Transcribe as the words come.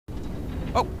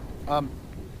Oh,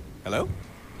 hello?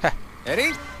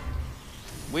 Eddie?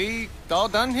 We all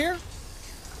done here?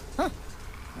 Huh.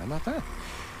 How about that?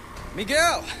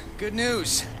 Miguel, good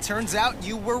news. Turns out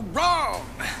you were wrong.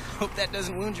 Hope that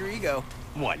doesn't wound your ego.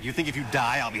 What, you think if you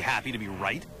die, I'll be happy to be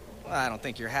right? Well, I don't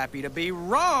think you're happy to be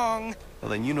wrong. Well,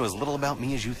 then you know as little about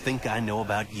me as you think I know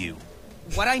about you.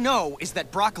 What I know is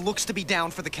that Brock looks to be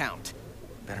down for the count.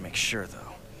 Better make sure,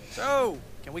 though. So,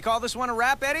 can we call this one a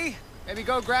wrap, Eddie? Maybe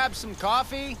go grab some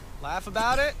coffee, laugh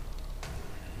about it?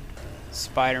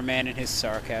 Spider-Man and his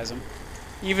sarcasm.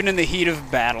 Even in the heat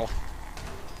of battle.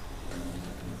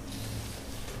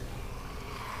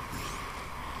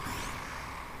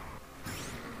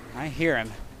 I hear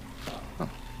him. Oh,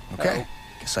 okay.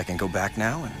 Guess I can go back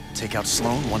now and take out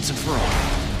Sloan once and for all.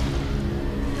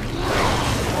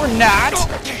 Or not!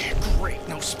 Oh, great,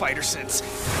 no spider sense.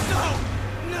 No!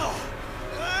 No!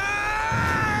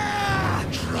 Ah!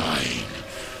 Trying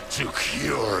to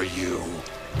cure you.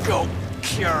 Go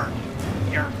cure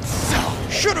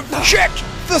yourself. Should have checked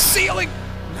the ceiling!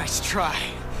 Nice try.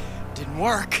 Didn't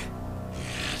work.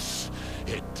 Yes,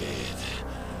 it did.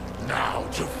 Now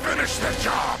to finish the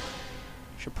job.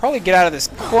 Should probably get out of this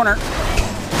corner.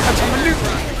 That's a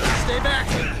maneuver. Stay back.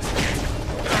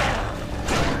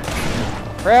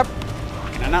 Crap.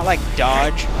 Can I not, like,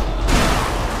 dodge?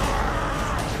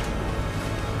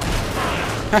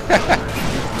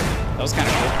 That was kind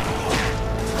of cool.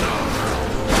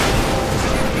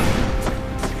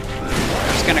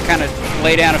 Just gonna kind of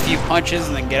lay down a few punches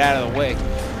and then get out of the way.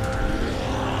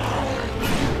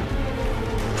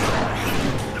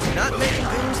 Not making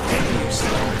things dangerous.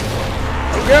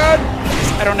 Oh god!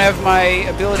 I don't have my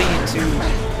ability to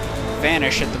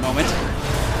vanish at the moment.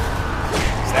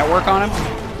 Does that work on him?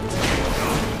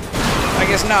 I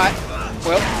guess not.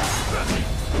 Well.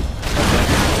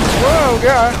 Whoa,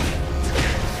 god!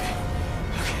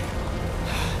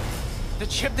 The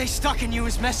chip they stuck in you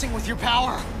is messing with your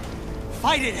power.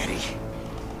 Fight it, Eddie.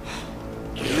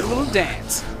 Do a little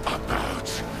dance. About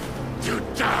to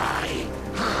die.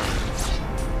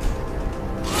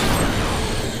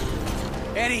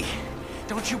 Eddie,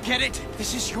 don't you get it?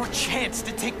 This is your chance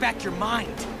to take back your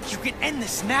mind. You can end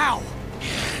this now.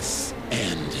 Yes,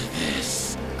 end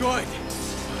this. Good.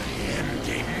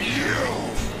 Ending you.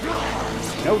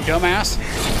 No, dumbass.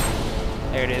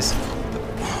 There it is.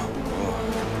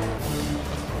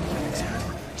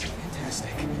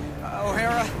 Fantastic.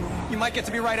 O'Hara, you might get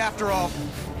to be right after all.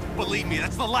 Believe me,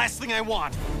 that's the last thing I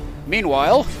want.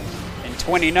 Meanwhile, in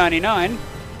 2099,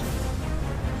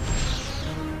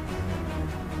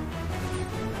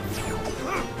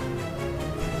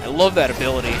 I love that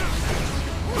ability.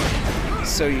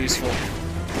 So useful.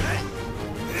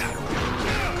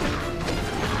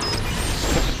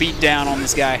 Put the beat down on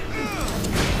this guy.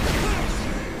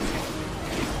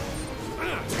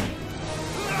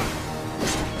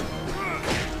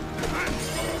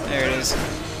 There it is.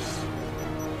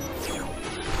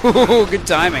 Ooh, good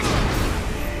timing.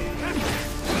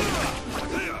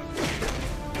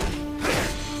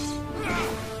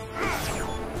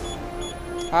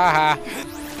 Haha.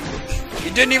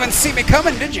 You didn't even see me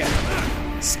coming, did you?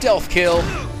 Stealth kill.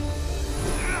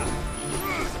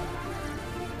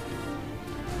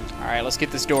 Alright, let's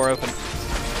get this door open.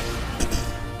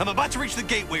 I'm about to reach the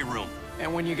gateway room.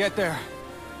 And when you get there,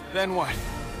 then what?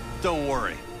 Don't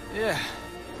worry. Yeah.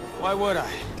 Why would I?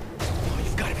 Oh,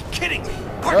 you've got to be kidding me.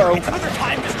 Partner, it's another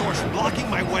time distortion blocking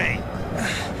my way.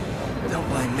 Don't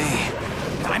blame me.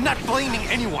 I'm not blaming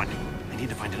anyone. I need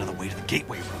to find another way to the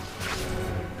gateway room.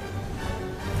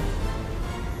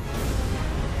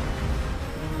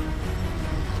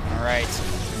 Alright.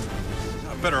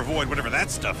 I better avoid whatever that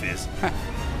stuff is.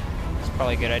 That's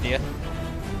probably a good idea.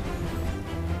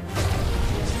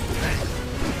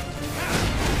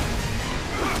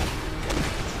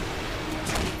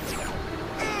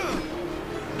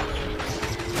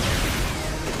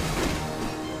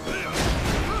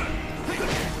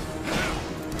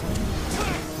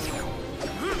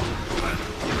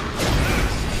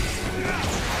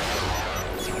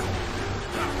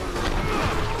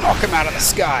 Knock him out of the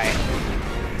sky.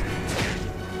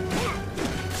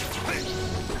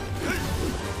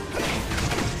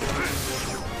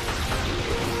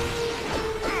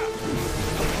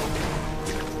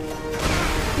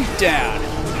 He's down.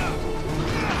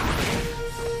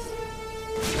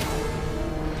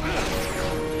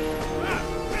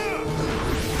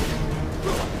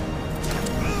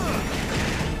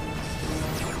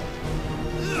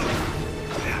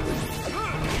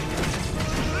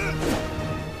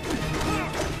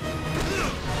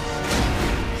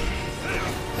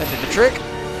 That did the trick.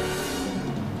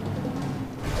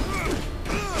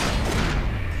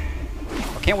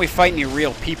 Why can't we fight any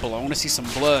real people? I want to see some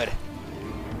blood.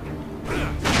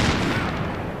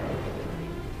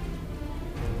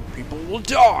 People will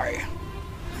die.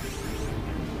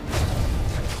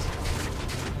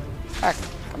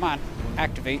 Come on.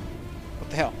 Activate. What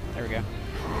the hell? There we go.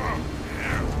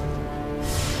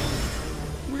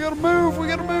 We gotta move! We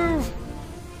gotta move!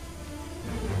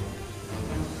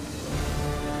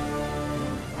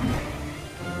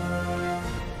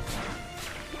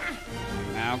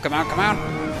 Come on, come on.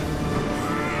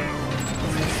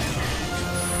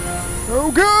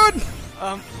 Oh, good!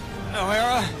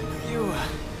 O'Hara, you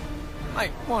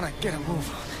might want to get a move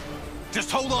on.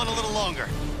 Just hold on a little longer.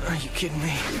 Are you kidding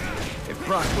me? If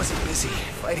Brock wasn't busy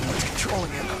fighting what's controlling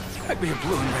him, I'd be a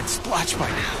blue and red splotch by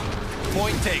now.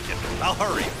 Point taken. I'll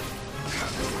hurry.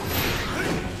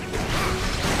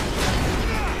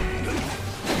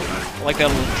 I like that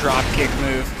little drop kick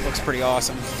move. Looks pretty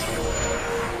awesome.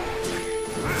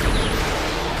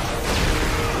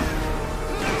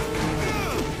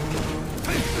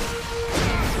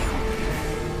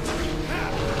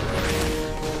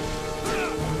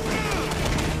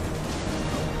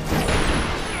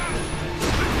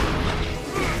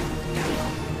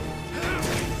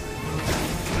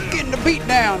 Getting the beat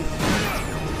down.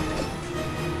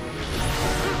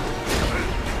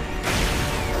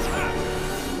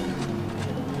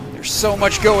 There's so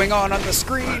much going on the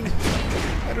screen.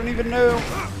 I don't even know.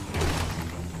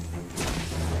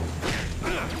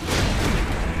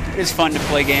 It is fun to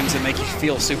play games that make you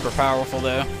feel super powerful,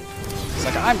 though. It's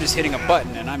like I'm just hitting a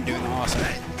button and I'm doing awesome.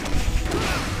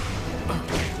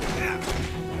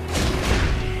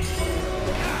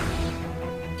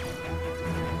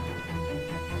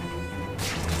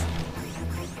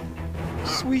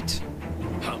 Sweet.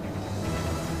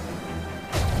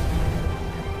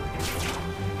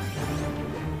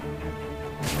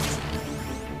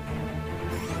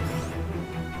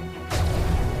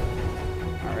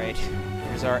 Alright,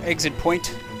 here's our exit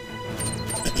point.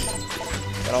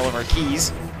 Got all of our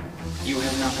keys. You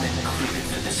have not been recruited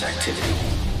for this activity.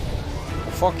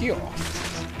 Well, fuck you.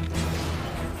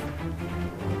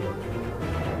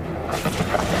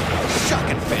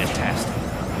 Shocking fantastic.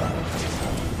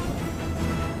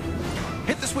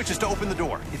 Hit the switches to open the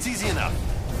door. It's easy enough.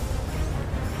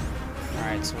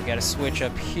 Alright, so we got a switch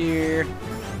up here.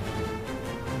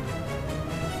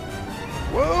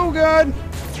 Whoa, God!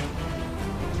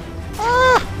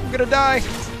 Ah! I'm gonna die.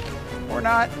 Or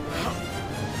not.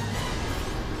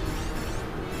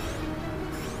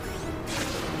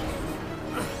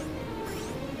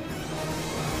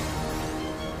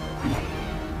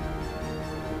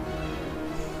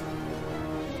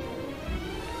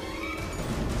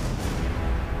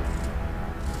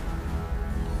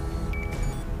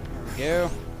 There we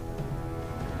go.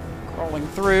 Crawling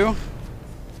through.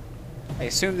 I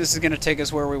assume this is going to take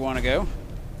us where we want to go.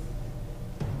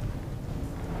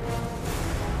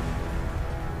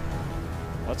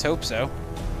 Let's hope so.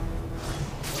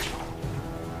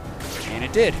 And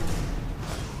it did.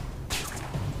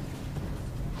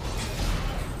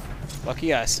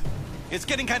 Lucky us. It's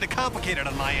getting kind of complicated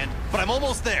on my end, but I'm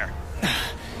almost there.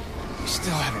 You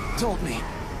still haven't told me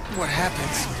what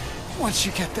happens once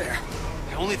you get there.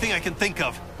 The only thing I can think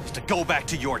of is to go back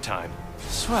to your time.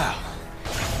 Swell.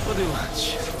 We'll do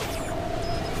lunch.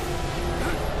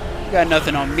 You got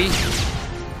nothing on me.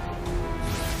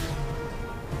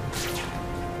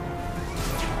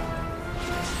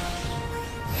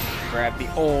 Grab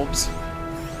the orbs.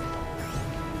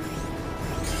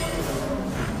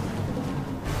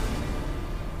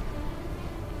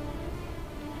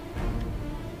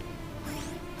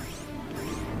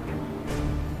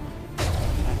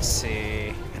 Let's see.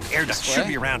 An air duct should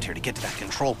be around here to get to that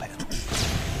control panel.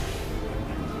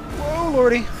 Whoa,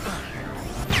 lordy.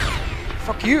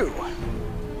 Fuck you.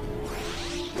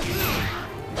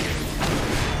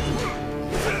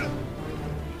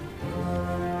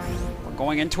 We're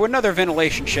going into another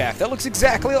ventilation shaft. That looks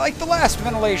exactly like the last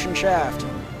ventilation shaft.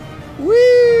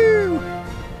 Woo!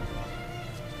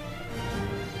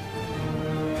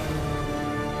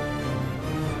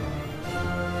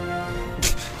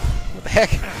 What the heck?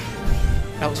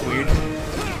 That was weird.